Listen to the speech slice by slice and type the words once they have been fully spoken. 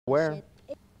Where?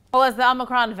 Well, as the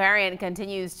Omicron variant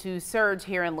continues to surge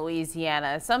here in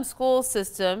Louisiana, some school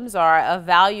systems are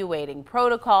evaluating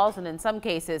protocols, and in some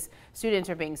cases, students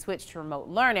are being switched to remote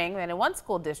learning. And in one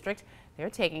school district,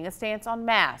 they're taking a stance on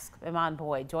masks. Iman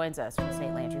Boyd joins us from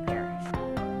St. Landry Parish.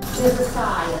 Mrs.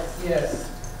 Science.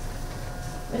 Yes.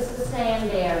 Mr.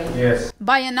 Sandberry. Yes.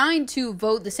 By a 9-2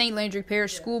 vote, the St. Landry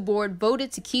Parish School Board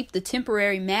voted to keep the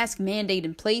temporary mask mandate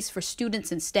in place for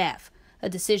students and staff, a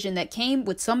decision that came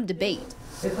with some debate.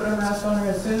 They put a mask on her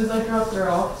as soon as I dropped her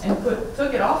off and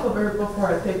took it off of her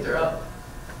before I picked her up.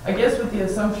 I guess with the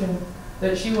assumption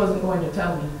that she wasn't going to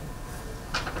tell me.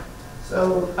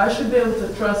 So I should be able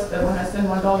to trust that when I send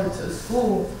my daughter to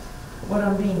school, what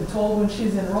I'm being told when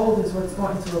she's enrolled is what's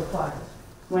going to apply.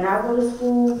 When I go to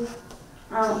school,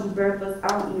 I don't eat breakfast, I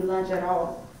don't eat lunch at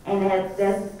all. And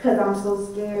that's because I'm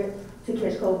so scared to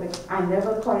catch COVID. I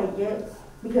never caught it yet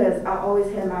because I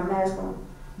always had my mask on.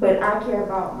 But I care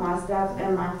about my staff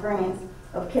and my friends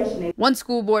of catching it. One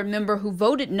school board member who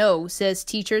voted no says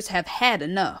teachers have had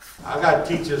enough. I got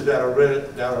teachers that are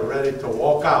ready to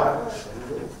walk out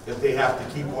if they have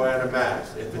to keep wearing a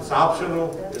mask. If it's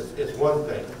optional, it's one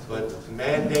thing, but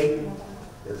mandating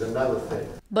is another thing.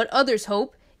 But others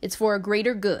hope it's for a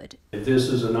greater good. If this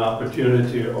is an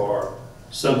opportunity or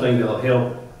something that'll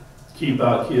help keep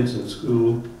our kids in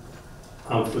school,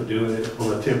 I'm for doing it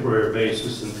on a temporary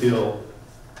basis until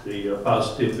the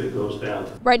positivity goes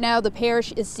down. Right now, the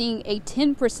parish is seeing a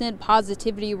 10%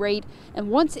 positivity rate, and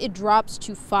once it drops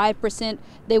to 5%,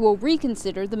 they will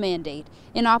reconsider the mandate.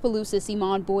 In Opelousas,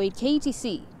 Iman Boyd,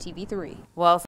 KATC TV3. Well,